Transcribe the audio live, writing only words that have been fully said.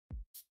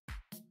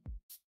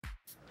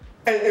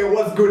Hey,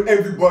 what's good,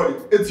 everybody?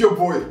 It's your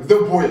boy, the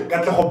boy,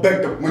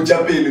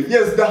 Mujapele.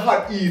 Yes, the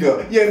heart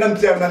eater.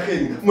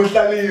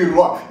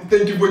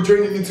 Thank you for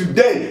joining me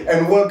today,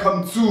 and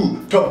welcome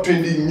to Top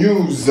Trending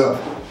News,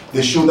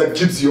 the show that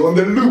keeps you on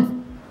the loop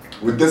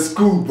with the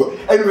scoop.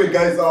 Anyway,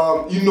 guys,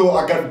 I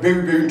got a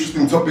very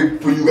interesting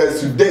topic for you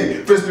guys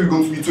today. First, we're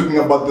going to be talking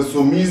about the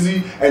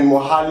Somizi and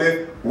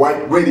Mohale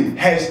white wedding,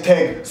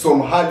 hashtag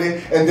Somhale,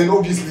 and then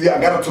obviously I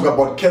gotta talk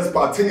about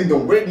Casper attending the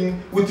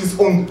wedding with his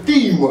own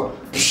theme.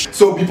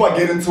 So before I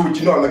get into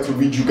it, I like to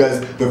read you guys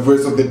the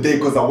verse of the day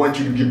because I want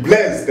you to be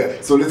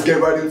blessed. So let's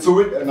get right into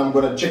it, and I'm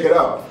gonna check it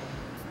out.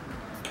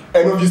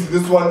 And obviously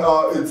this one,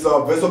 it's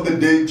verse of the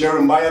day,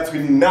 Jeremiah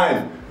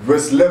 29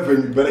 verse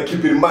 11. You better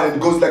keep it in mind.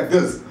 It goes like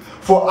this: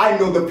 for I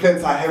know the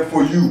plans I have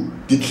for you,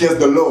 declares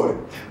the Lord,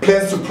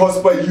 plans to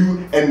prosper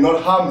you and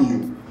not harm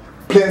you,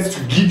 plans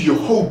to give you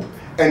hope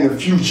and a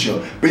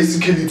future.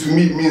 Basically, to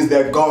me, it means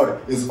that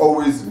God is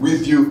always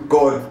with you.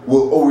 God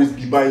will always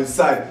be by your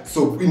side.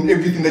 So in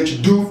everything that you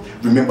do,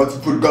 remember to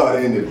put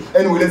God in it.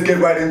 Anyway, let's get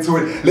right into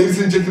it. Ladies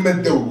and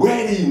gentlemen, the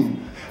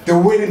wedding. The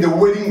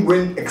wedding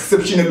went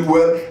exceptionally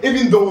well.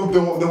 Even though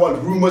there were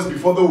rumors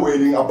before the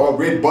wedding about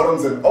red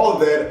bottoms and all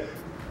that,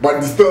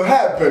 but it still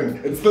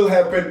happened. It still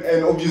happened,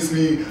 and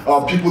obviously,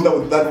 people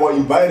that were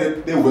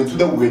invited, they went to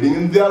the wedding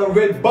in their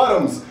red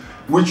bottoms,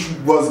 which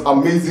was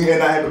amazing.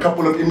 And I have a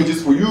couple of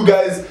images for you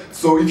guys.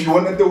 So if you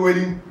weren't at the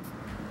wedding,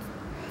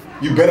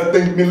 you better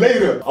thank me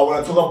later. I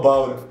want to talk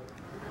about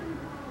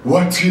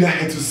what Twitter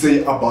had to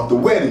say about the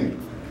wedding.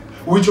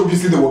 Which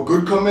obviously there were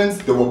good comments,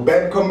 there were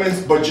bad comments,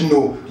 but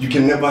you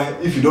can never,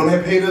 if you don't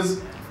have haters,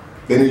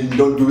 then you're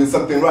not doing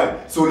something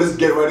right. So let's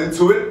get right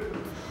into it.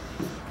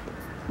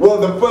 Well,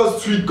 the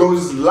first tweet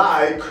goes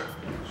like,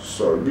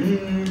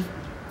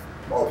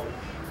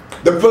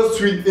 the first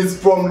tweet is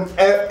from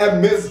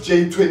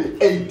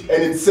MSJ28,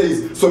 and it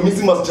says,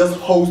 Somizi must just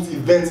host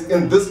events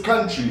in this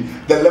country.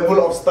 The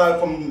level of style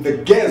from the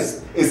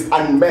guests is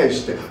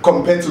unmatched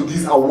compared to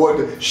these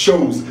award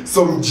shows.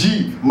 Some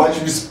G,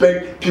 much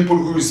respect, people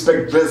who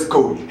respect dress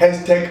code.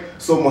 Hashtag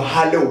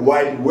Somhale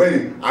white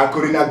wedding. I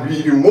couldn't agree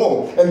even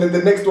more. And then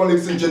the next one,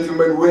 ladies and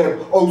gentlemen, we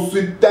have Oh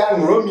Sweet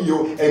Tang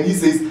Romeo, and he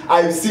says,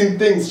 I've seen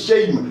things,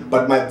 shame,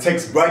 but my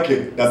text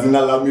bracket doesn't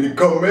allow me to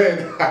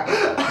comment.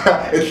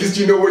 At least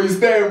you know where you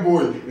stand,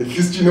 boy. At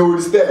least you know where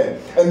you stand.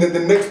 And then the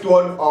next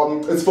one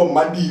is from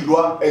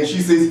Madirwa, and she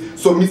says,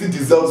 Somizi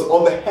deserves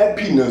all the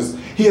happiness.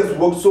 He has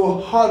worked so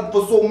hard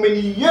for so many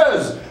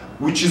years,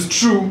 which is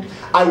true.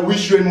 I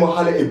wish you and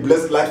Mohale a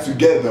blessed life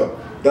together.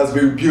 That's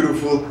very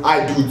beautiful.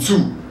 I do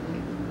too.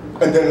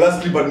 And then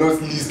lastly but not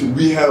least,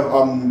 we have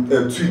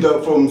a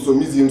Twitter from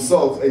Somizi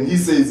himself, and he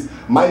says,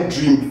 my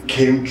dream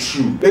came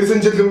true. Ladies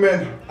and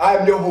gentlemen, I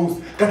am your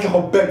host,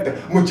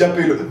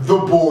 Mujapele, the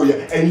boy.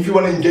 And if you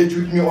want to engage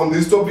with me on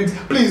these topics,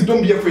 please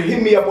don't be afraid.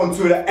 Hit me up on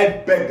Twitter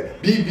at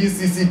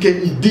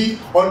BVCCKED,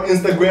 on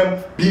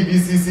Instagram,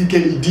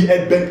 BVCCKED,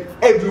 Edbook,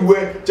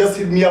 everywhere. Just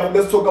hit me up.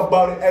 Let's talk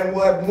about it, and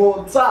we'll have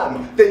more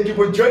time. Thank you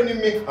for joining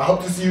me. I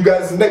hope to see you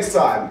guys next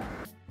time.